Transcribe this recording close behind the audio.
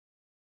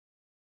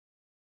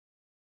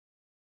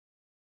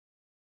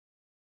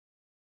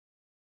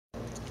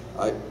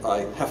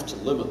I have to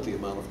limit the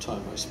amount of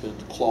time I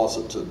spend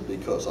closeted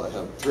because I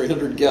have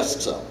 300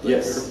 guests out there.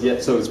 Yes, yeah.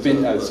 So it's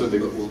been but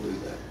we'll do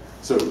that.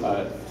 So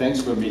thanks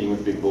for meeting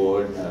with Big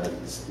Board.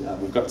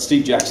 We've got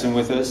Steve Jackson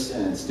with us,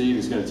 and Steve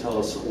is going to tell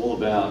us all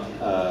about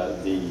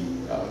the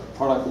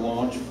product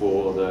launch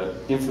for the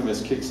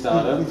infamous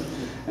Kickstarter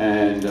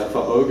and for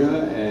OGRE,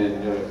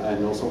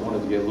 and also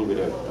wanted to get a little bit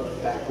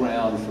of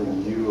background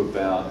from you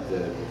about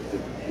the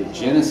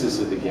genesis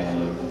of the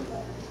game,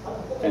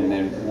 and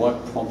then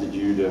what prompted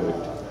you to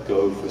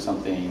go for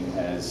something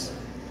as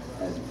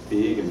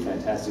big and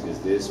fantastic as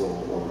this, or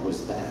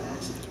was that an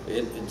accident?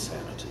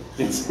 Insanity.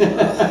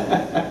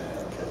 Okay.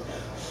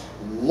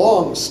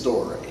 Long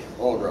story.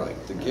 All right.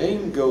 The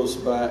game goes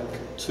back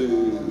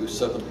to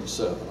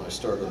 '77. I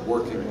started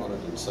working on it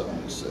in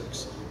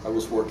 '76. I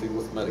was working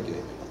with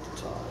Metagaming at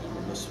the time,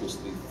 and this was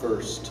the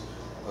first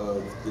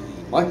of the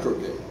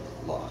microgame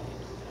line.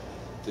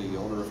 The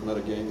owner of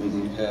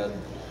Metagaming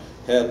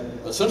had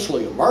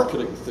essentially a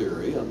marketing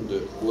theory, and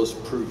it was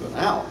proven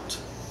out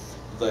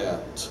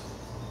that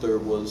there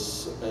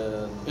was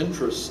an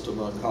interest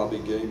among hobby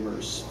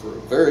gamers for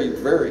a very,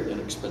 very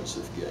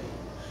inexpensive game.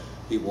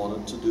 He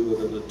wanted to do it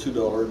at a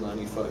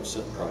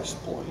 $2.95 price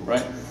point.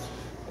 Right.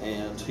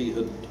 And he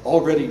had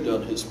already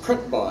done his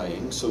print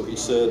buying, so he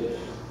said,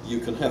 you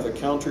can have a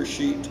counter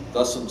sheet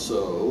thus and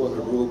so, and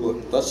a rule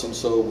book thus and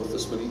so with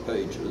this many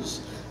pages,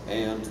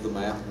 and the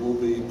map will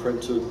be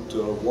printed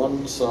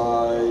one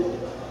side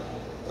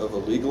of a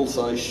legal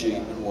size sheet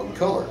in one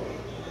color.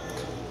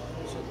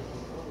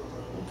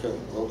 Okay,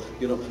 well,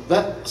 you know,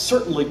 that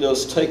certainly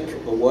does take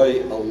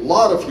away a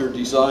lot of your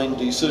design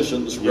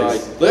decisions right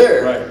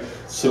there. Right,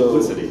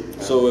 simplicity.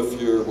 So if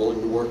you're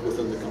willing to work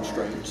within the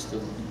constraints,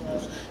 then,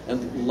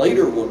 and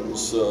later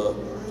ones,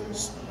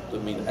 I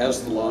mean,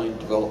 as the line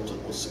developed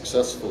and was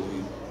successful,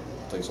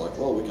 things like,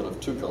 well, we can have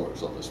two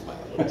colors on this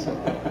map.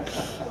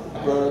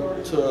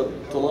 But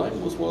the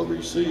line was well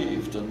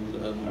received,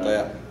 and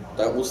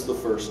that was the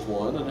first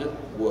one, and it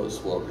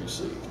was well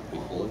received.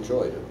 People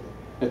enjoyed it.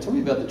 Now, tell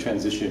me about the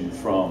transition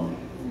from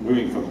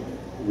moving from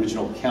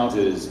original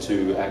counters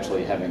to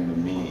actually having the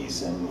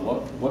minis, and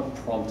what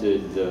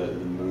prompted the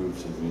move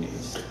to the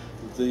minis?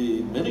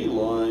 The mini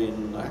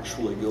line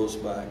actually goes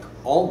back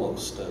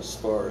almost as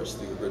far as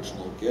the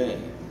original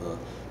game.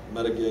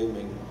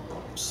 Metagaming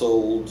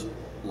sold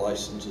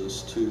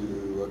licenses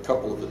to a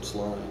couple of its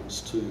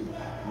lines to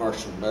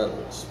Martian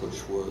Metals,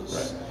 which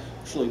was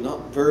actually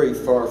not very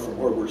far from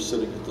where we're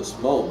sitting at this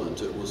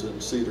moment. It was in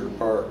Cedar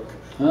Park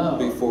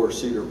before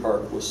Cedar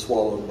Park was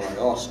swallowed by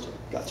Austin.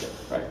 Gotcha.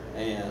 Right.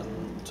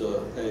 And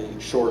a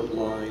short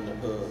line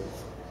of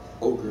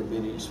OGRE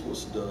minis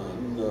was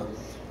done.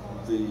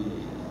 The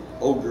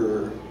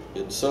OGRE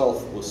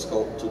itself was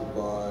sculpted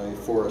by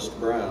Forrest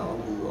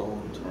Brown, who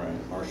owned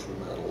Martian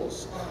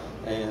Metals,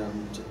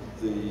 and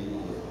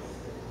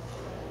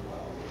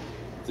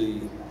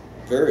the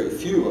very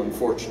few,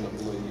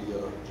 unfortunately,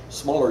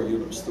 smaller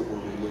units that were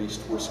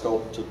released were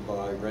sculpted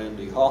by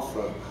Randy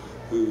Hoffa,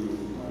 who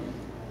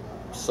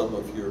some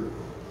of your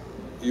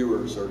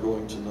viewers are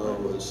going to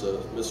know as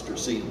Mr.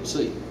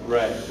 CNC.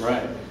 Right,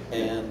 right.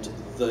 And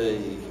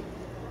they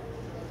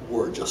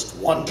were just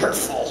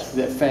wonderful.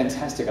 They're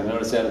fantastic. I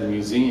noticed out of the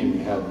museum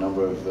you have a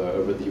number of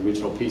the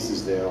original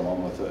pieces there,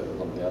 along with a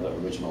lot of the other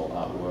original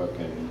artwork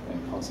and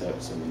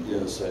concepts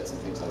and sets and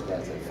things like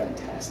that. They're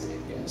fantastic.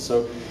 Yeah.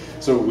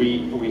 So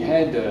we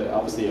had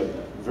obviously a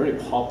very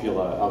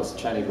popular. I was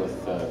chatting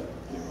with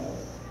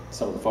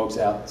some of the folks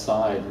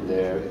outside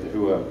there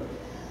who are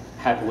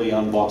happily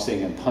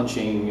unboxing and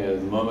punching the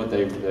moment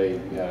they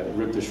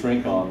rip the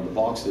shrink on the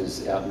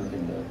boxes out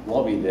in the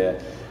lobby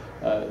there.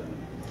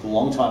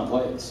 Long-time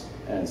players,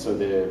 and so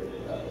they're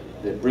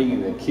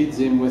bringing their kids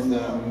in with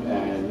them,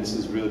 and this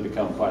has really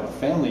become quite a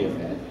family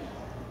event.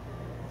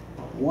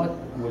 What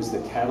was the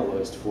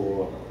catalyst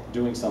for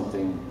doing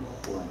something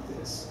like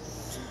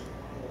this?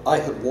 I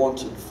had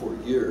wanted for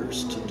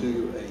years to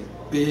do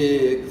a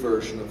big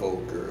version of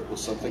OGRE. It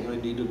was something I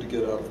needed to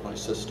get out of my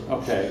system.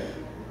 Okay.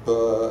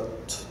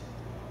 But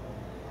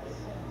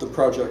the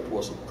project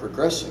wasn't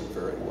progressing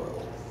very well.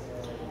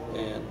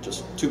 And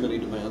just too many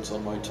demands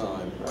on my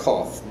time.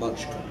 Cough,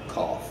 munchkin,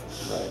 cough.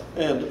 Right.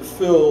 And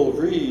Phil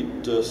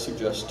Reed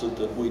suggested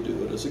that we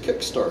do it as a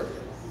Kickstarter,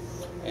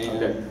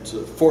 and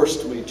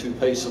forced me to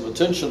pay some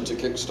attention to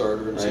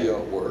Kickstarter and see how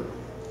it worked.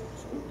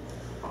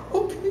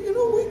 Okay, you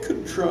know, we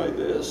could try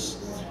this.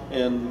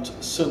 And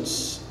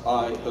since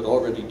I had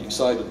already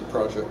decided the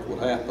project would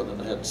happen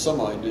and had some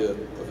idea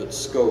of its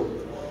scope,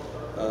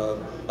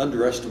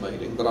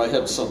 underestimating, but I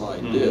had some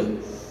idea.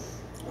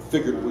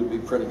 Figured we'd be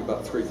printing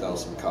about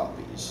 3,000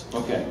 copies.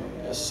 Okay.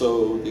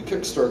 So the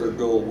Kickstarter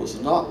goal was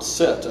not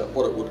set at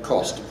what it would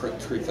cost to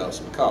print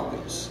 3,000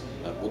 copies.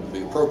 That wouldn't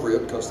be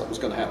appropriate because that was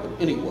going to happen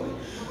anyway.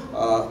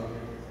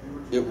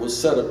 It was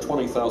set at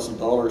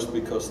 $20,000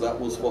 because that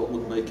was what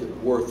would make it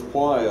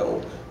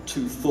worthwhile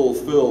to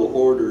fulfill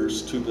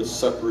orders to this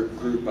separate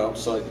group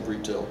outside the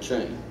retail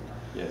chain.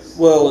 Yes.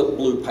 Well, it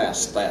blew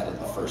past that in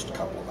the first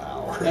couple of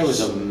hours. That was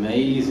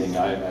amazing.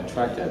 I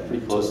tracked that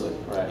pretty closely.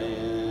 Right.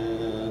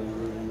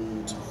 And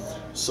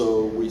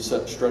So we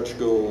set stretch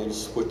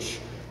goals, which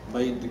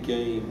made the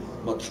game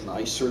much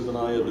nicer than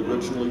I had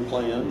originally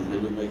planned.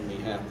 Really made me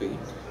happy.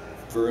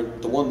 For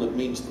the one that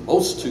means the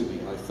most to me,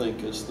 I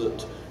think, is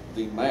that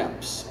the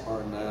maps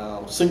are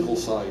now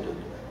single-sided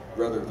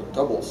rather than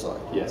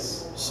double-sided.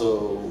 Yes.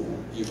 So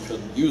you can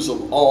use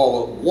them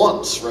all at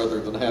once rather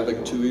than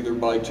having to either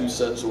buy 2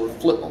 sets or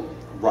flip them.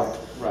 Right,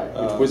 right.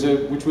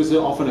 Which was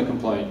often a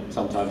complaint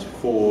sometimes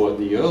for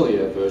the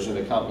earlier version.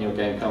 The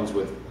game comes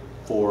with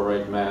 4 or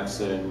 8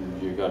 maps,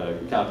 and you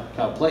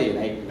can't play an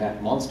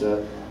 8-map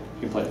monster.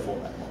 You can play a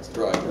 4-map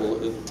monster. Right.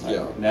 Well,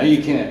 yeah. Now you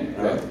can.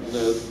 Right.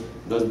 Right.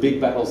 Those big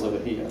battles over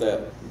here.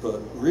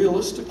 But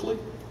realistically,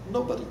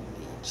 nobody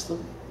needs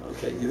them.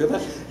 Okay, you hear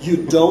that?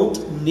 You don't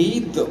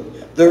need them.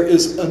 There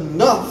is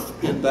enough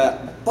in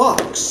that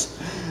box.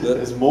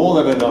 There's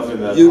more than enough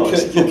in that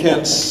box. You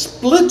can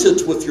split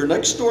it with your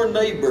next door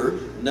neighbor,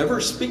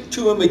 never speak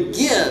to him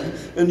again,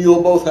 and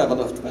you'll both have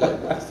enough to play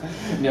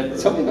with. Now,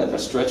 tell me about the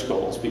stretch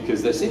goals,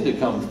 because they seem to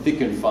come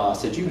thick and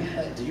fast. Did you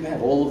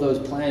have all of those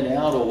planned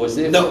out, or was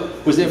there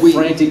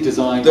frantic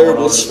design going on?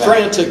 There was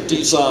frantic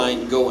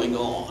design going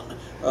on.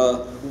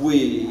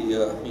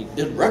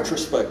 In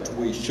retrospect,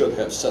 we should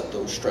have set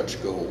those stretch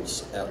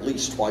goals at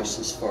least twice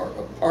as far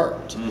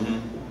apart. Mm-hmm.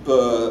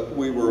 But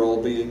we were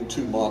all being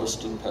too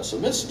modest and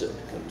pessimistic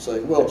and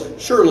saying, well,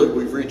 surely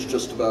we've reached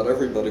just about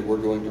everybody we're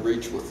going to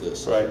reach with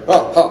this. Right.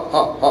 Ha, ha,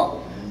 ha, ha.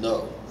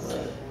 No.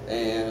 Right.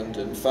 And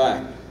in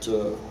fact,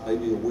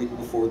 maybe a week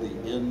before the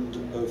end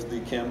of the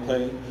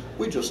campaign,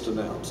 we just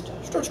announced,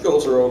 stretch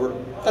goals are over.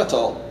 That's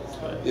all.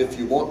 Right. If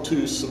you want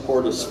to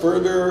support us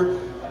further,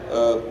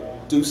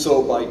 do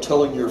so by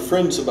telling your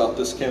friends about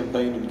this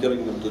campaign and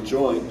getting them to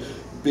join,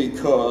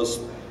 because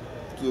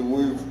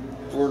we're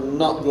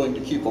not going to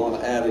keep on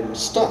adding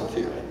stuff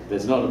here.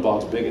 There's not a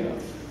box big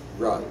enough.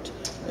 Right.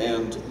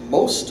 And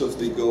most of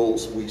the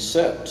goals we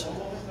set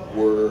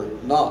were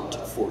not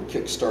for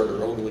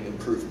Kickstarter only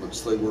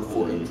improvements. They were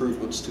for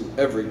improvements to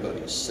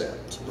everybody's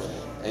set.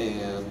 Right.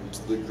 And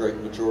the great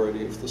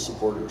majority of the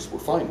supporters were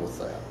fine with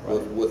that,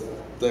 right, with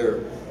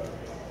their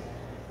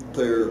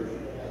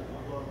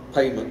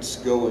payments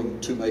going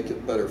to make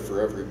it better for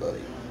everybody.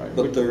 Right.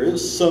 But there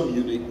is some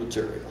unique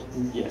material.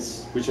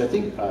 Yes, which I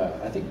think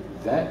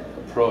that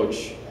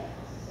approach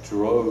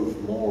drove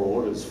more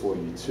orders for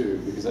you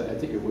too, because I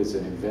think it was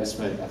an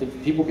investment. I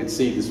think people could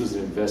see this was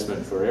an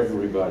investment for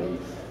everybody,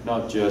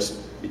 not just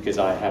because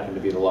I happened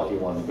to be the lucky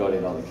one that got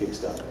in on the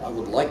Kickstarter. I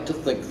would like to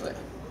think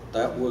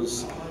that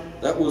was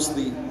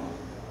the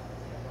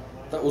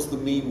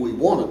mean we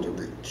wanted to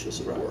reach, as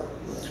it were.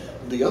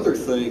 The other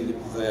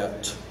thing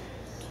that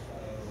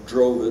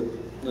drove it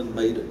and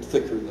made it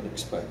thicker than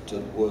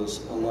expected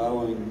was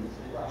allowing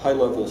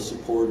high-level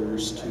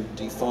supporters to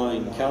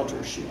define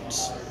counter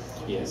sheets.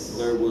 Yes.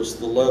 There was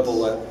the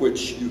level at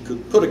which you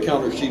could put a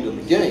counter sheet in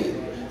the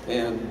game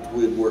and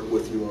we'd work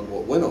with you on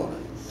what went on it.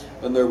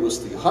 And there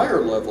was the higher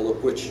level at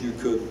which you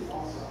could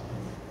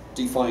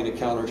define a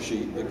counter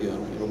sheet,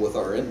 again, with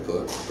our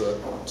input,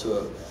 but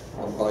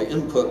by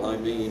input I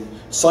mean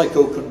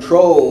psycho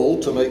control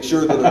to make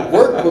sure that it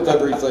worked with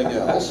everything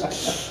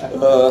else.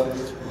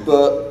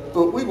 But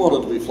we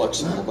wanted to be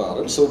flexible about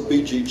it, so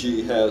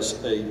BGG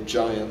has a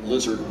giant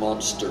lizard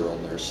monster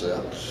on their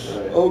set.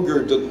 Right.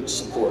 OGRE didn't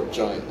support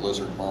giant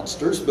lizard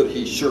monsters, but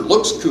he sure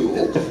looks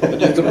cool, and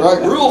you can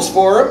write rules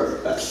for him.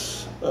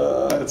 That's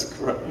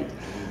great.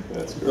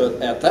 That's great.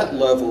 But at that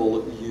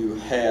level, you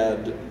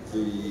had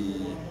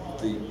the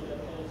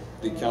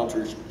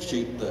counter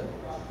sheet that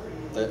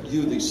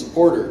you, the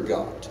supporter,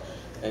 got,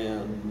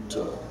 and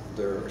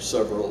there are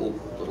several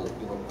little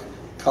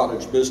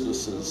cottage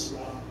businesses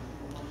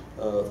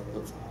of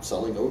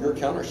selling OGRE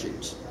counter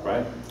sheets.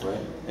 Right,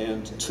 right.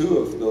 And 2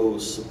 of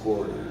those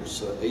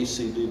supporters,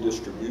 ACD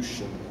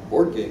Distribution and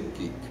Board Game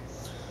Geek,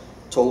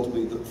 told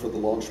me that for the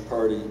launch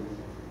party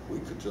we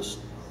could just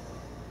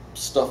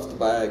stuff the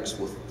bags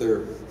with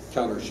their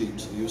counter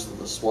sheets and use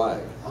them as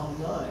swag. Oh,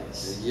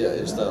 nice. Yeah,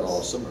 is that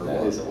awesome or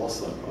what? That is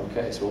awesome.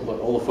 Okay, so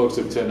all the folks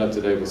who've turned up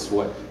today with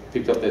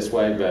picked up their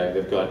swag bag,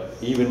 they've got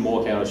even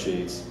more counter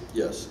sheets.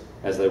 Yes.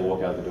 As they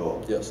walk out the door.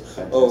 Yes.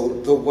 Fantastic.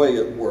 Oh, the way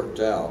it worked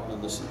out,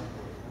 and this is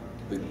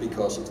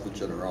because of the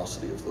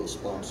generosity of those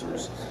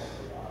sponsors,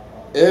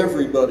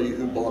 everybody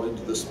who bought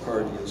into this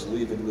party is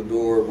leaving the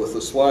door with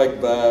a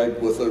swag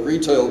bag with a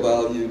retail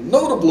value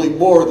notably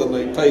more than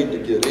they paid to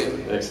get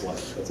in.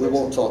 Excellent. We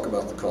won't talk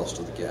about the cost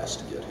of the gas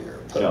to get here.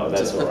 No,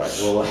 that's all right.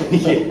 Well,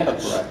 yeah,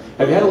 right.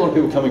 Have you had a lot of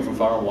people coming from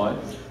far and wide?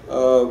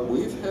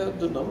 We've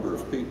had a number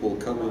of people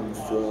coming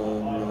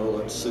from,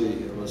 let's see,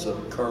 it was a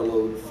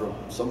carload from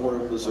somewhere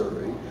in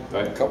Missouri,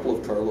 right, a couple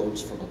of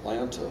carloads from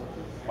Atlanta.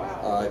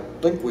 Wow. I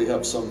think we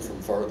have some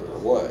from farther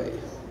away.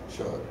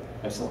 Sure.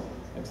 Excellent,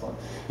 excellent.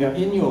 Now,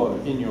 in your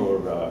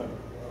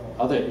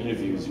other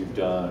interviews you've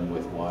done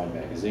with Wired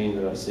Magazine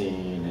that I've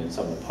seen, and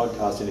some of the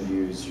podcast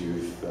interviews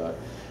you've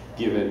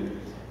given,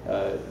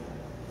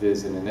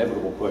 there's an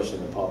inevitable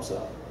question that pops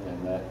up,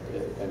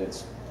 and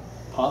it's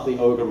partly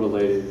ogre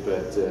related,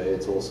 but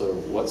it's also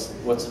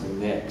what's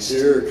next.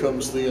 Here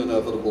comes the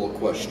inevitable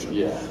question.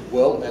 Yeah.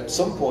 Well, at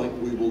some point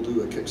we will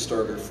do a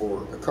Kickstarter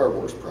for a Car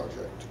Wars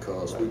project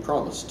because we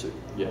promised to.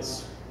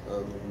 Yes.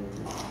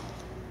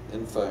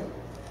 In fact,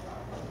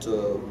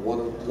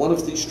 one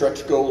of the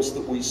stretch goals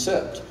that we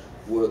set,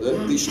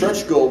 the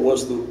stretch goal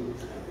was that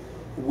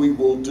we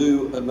will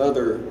do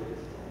another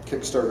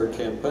Kickstarter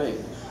campaign,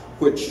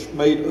 which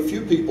made a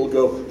few people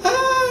go,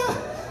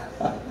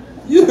 ah,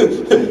 you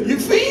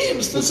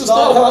fiends, this is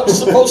not how it's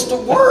supposed to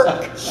work.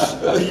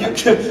 But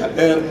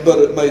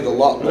it made a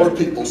lot more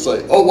people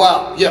say, oh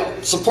wow, yeah,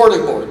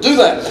 supporting more, do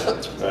that.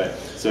 Right.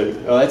 So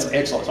that's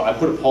excellent. So I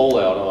put a poll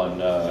out on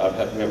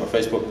we have a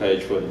Facebook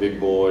page for the big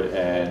board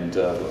and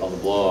on the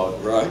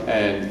blog. Right.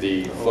 And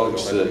the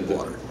folks,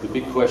 the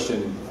big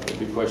question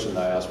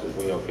I asked was,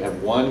 if you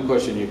have one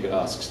question you could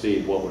ask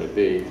Steve, what would it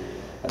be?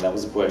 And that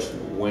was the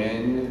question: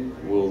 when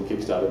will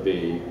Kickstarter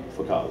be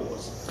for Car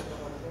Wars?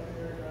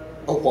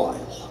 A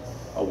while.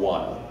 A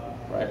while,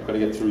 right? Got to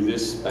get through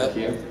this back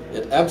here.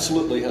 It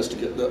absolutely has to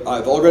get.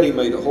 I've already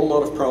made a whole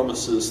lot of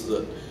promises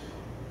that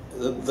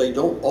they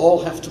don't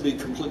all have to be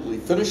completely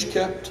finished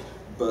kept,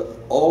 but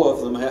all of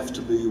them have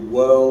to be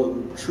well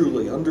and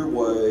truly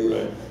underway,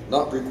 right.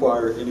 Not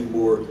require any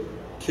more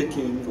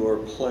kicking or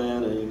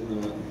planning.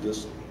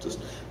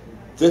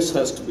 This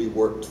has to be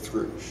worked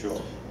through.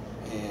 Sure.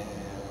 And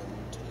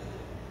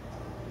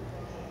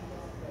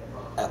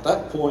at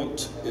that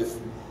point,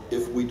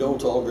 if we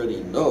don't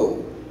already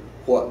know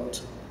what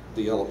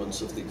the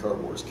elements of the Car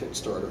Wars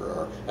Kickstarter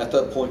are, at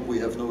that point we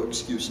have no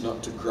excuse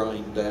not to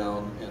grind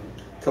down and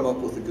come up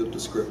with a good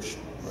description.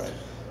 Right.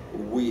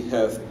 We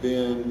have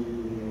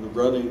been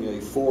running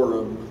a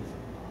forum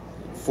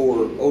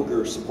for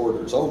OGRE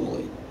supporters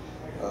only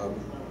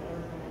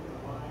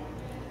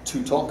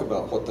to talk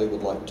about what they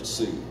would like to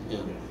see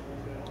in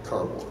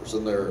Car Wars,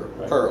 and there are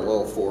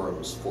parallel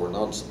forums for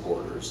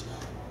non-supporters,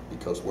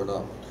 because we're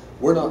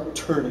not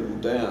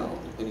turning down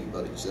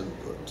anybody's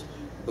input,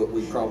 but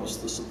we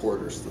promised the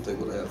supporters that they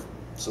would have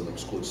some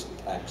exclusive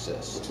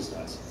access. Which is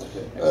nice.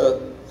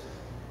 Okay.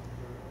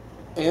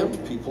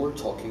 And people are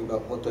talking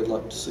about what they'd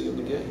like to see in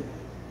the game.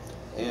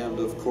 And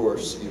of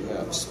course, you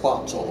have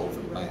spots all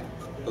over the map,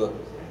 but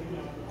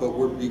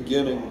we're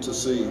beginning to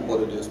see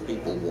what it is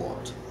people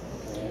want.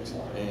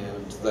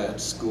 And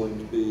that's going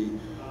to be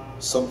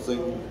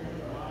something,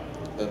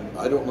 and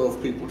I don't know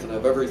if people can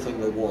have everything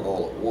they want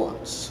all at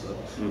once.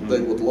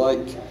 They would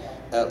like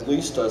at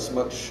least as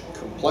much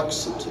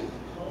complexity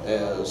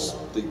as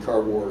the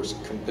Car Wars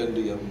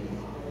Compendium,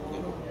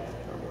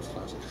 Car Wars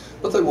Classic,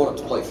 but they want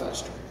it to play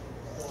faster.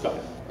 Got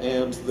it.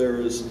 And there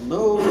is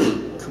no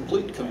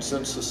complete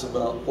consensus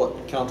about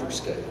what counter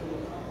scale.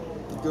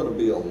 There's going to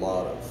be a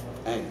lot of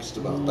angst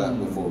about that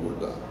before we're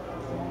done.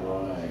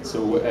 Right.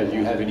 So do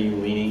you have any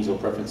leanings or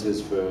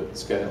preferences for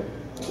scale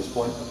at this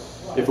point?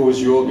 If it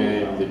was your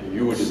game that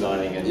you were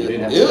designing and you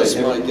didn't have to take... It is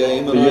my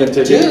game, and I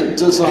did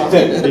design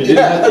it.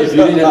 If you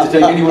didn't have to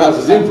take anyone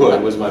else's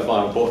input, was my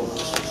final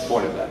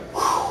point of that.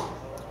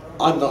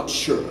 I'm not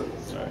sure.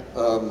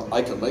 Right.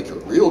 I can make a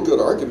real good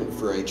argument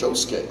for HO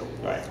scale.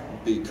 Right.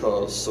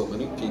 Because so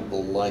many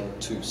people like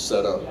to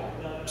set up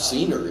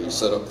scenery,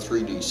 set up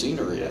 3D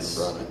scenery and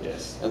run it.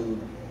 Yes. And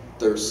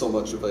there's so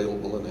much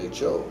available in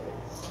HO.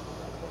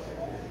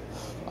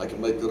 I can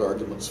make good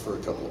arguments for a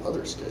couple of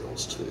other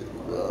scales too.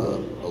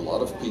 A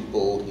lot of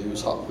people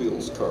use Hot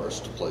Wheels cars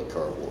to play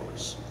Car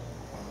Wars.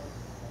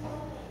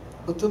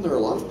 But then there are a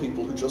lot of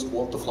people who just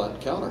want the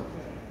flat counter.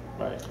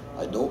 Right.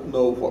 I don't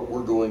know what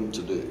we're going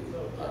to do.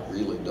 I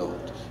really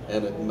don't.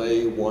 And it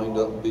may wind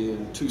up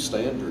being two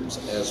standards,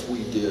 as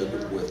we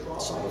did with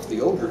some of the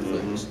OGRE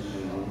things.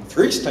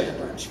 Three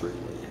standards, really.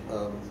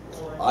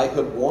 I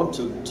had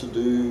wanted to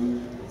do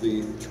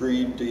the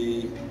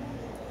 3D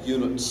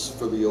units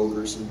for the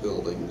ogres and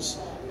buildings,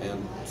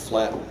 and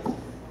flat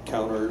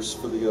counters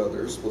for the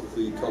others with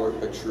the color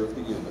picture of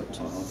the unit.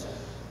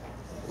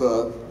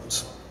 But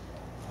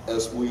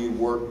as we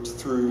worked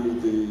through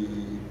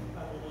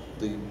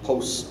the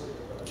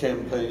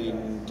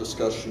post-campaign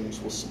discussions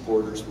with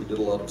supporters, we did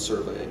a lot of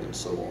surveying and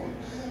so on.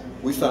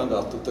 We found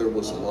out that there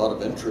was a lot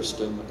of interest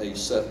in a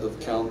set of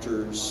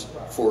counters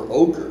for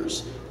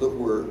ogres that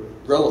were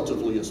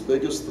relatively as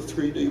big as the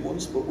 3D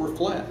ones, but were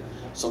flat.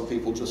 Some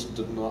people just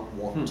did not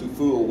want to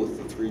fool with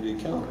the 3D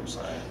counters.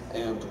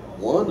 And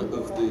one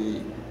of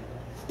the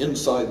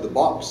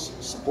inside-the-box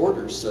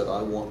supporters said,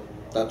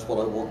 that's what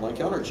I want my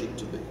counter cheat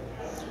to be.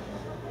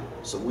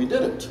 So we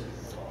did it.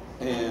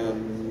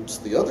 And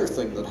the other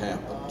thing that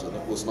happened, and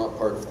it was not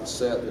part of the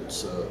set,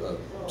 it's a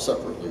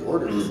separately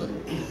ordered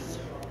thing,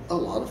 a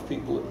lot of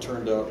people, it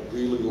turned out,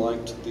 really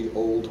liked the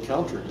old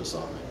counter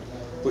design,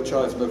 which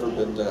I've never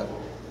been that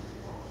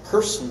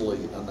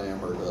personally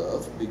enamored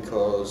of,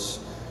 because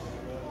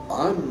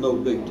I'm no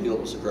big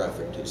deal as a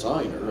graphic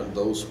designer, and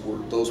those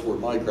were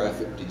my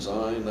graphic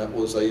design. That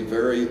was a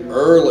very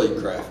early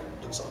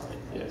graphic design.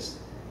 Yes.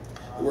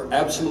 They were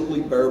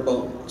absolutely bare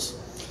bones.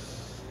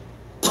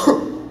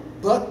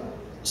 But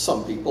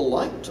some people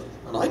liked them.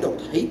 And I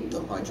don't hate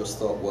them. I just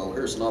thought, well,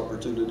 here's an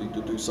opportunity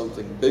to do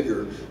something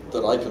bigger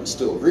that I can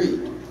still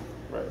read.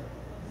 Right.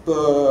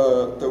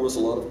 But there was a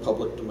lot of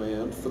public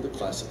demand for the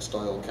classic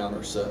style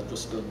counter set,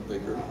 just done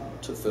bigger,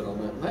 to fit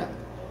on that map.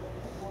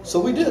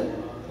 So we did,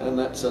 and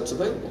that set's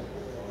available.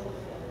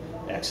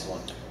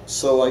 Excellent.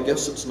 So I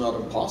guess it's not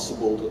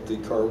impossible that the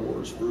Car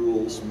Wars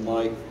rules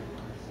might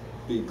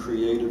be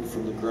created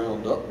from the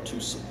ground up to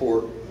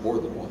support more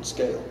than one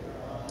scale.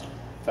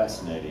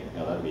 Fascinating.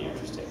 Now that'd be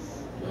interesting.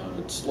 And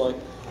it's like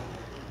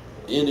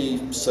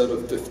any set of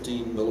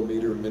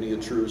 15mm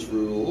miniatures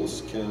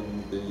rules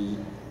can be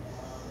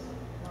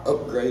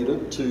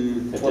upgraded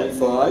to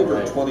 25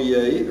 or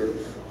 28 or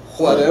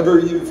whatever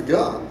you've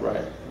got.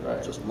 Right,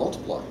 right. Just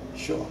multiply.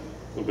 Sure.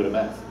 A little bit of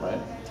math, right?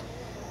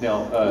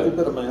 Now, a little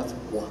bit of math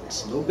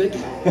once, no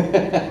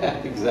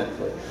biggie.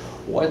 Exactly.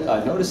 What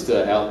I noticed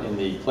out in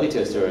the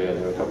playtest area,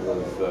 there are a couple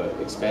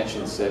of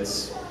expansion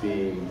sets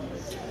being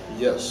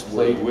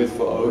played with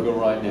for OGRE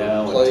right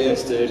now and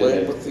tested.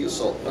 Playing with the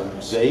assault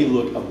packs. They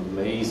look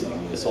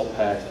amazing. The assault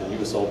packs, the new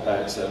assault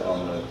packs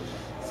on the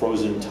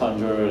frozen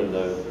tundra and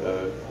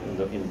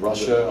in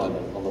Russia on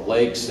the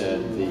lakes,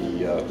 and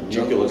the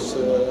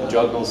nuclear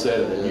juggle set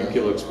and the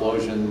nuclear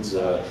explosions.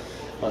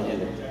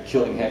 And the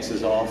killing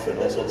hexes off and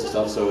all sorts of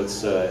stuff. So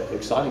it's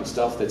exciting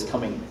stuff that's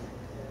coming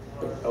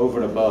over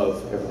and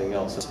above everything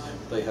else.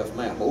 They have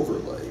map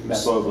overlays.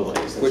 Map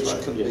overlays, that's which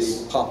right. can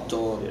be popped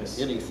on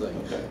anything.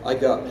 Okay. I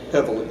got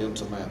heavily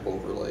into map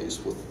overlays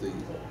with the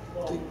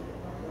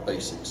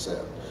basic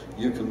set.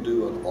 You can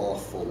do an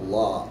awful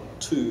lot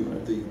to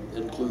the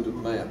included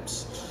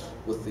maps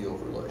with the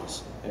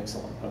overlays.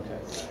 Excellent, okay.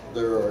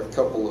 There are a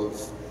couple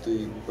of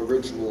the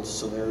original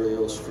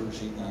scenarios from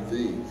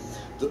GEV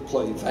that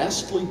play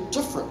vastly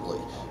differently.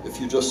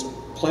 If you just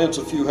plant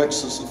a few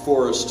hexes of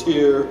forest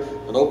here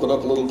and open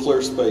up a little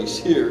clear space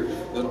here,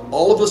 then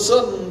all of a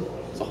sudden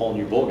it's a whole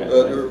new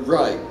ballgame.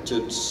 Right.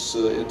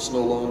 It's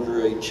no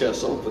longer a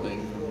chess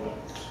opening.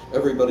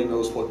 Everybody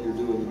knows what you're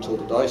doing until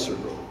the dice are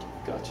rolled.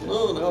 Gotcha.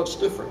 No, now it's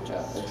different.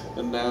 Yeah,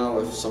 and now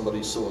if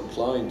somebody's so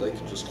inclined, they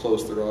can just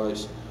close their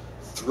eyes,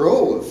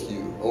 throw a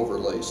few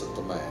overlays at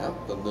the map,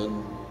 and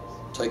then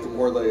take them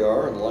where they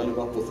are and line them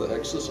up with the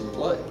hexes and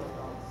play.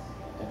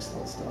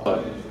 Excellent stuff.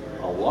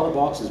 A lot of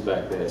boxes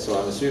back there, so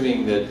I'm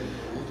assuming that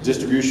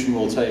distribution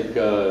will take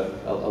a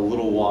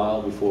little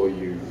while before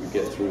you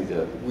get through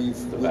the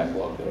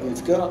backlog there.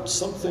 We've got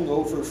something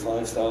over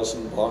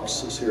 5,000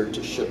 boxes here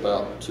to ship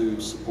out to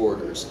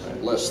supporters,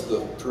 less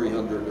the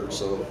 300 or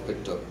so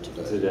picked up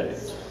today.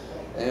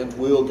 And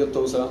we'll get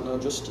those out now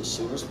just as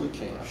soon as we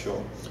can.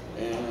 Sure.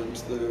 And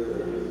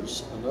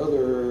there's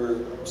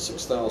another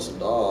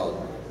 6,000 odd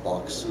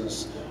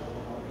boxes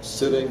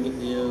sitting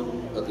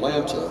in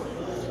Atlanta,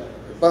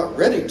 about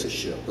ready to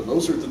ship, and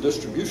those are the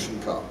distribution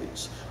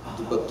copies.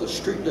 But the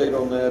street date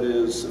on that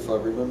is, if I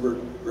remember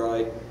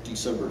right,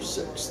 December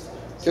 6th.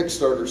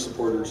 Kickstarter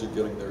supporters are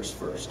getting theirs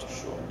first.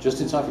 Sure.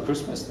 Just in time for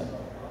Christmas then.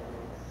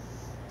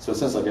 So it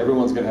sounds like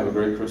everyone's going to have a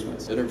great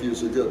Christmas.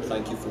 Interviews are good.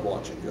 Thank you for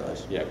watching,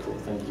 guys. Yeah, cool.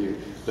 Thank you.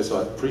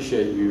 So I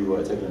appreciate you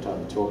taking the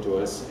time to talk to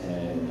us,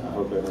 and I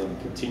hope everything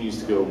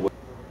continues to go well.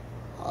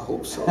 I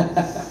hope so.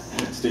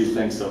 Steve,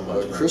 thanks so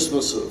much.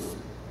 Christmas of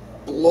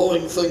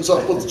blowing things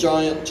up with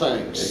giant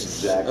tanks.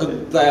 Exactly.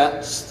 And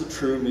that's the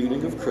true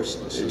meaning of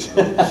Christmas. Excellent.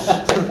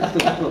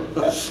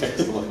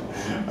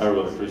 I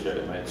really appreciate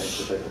it, mate. Thanks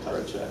for taking the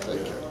time to chat.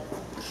 Thank you.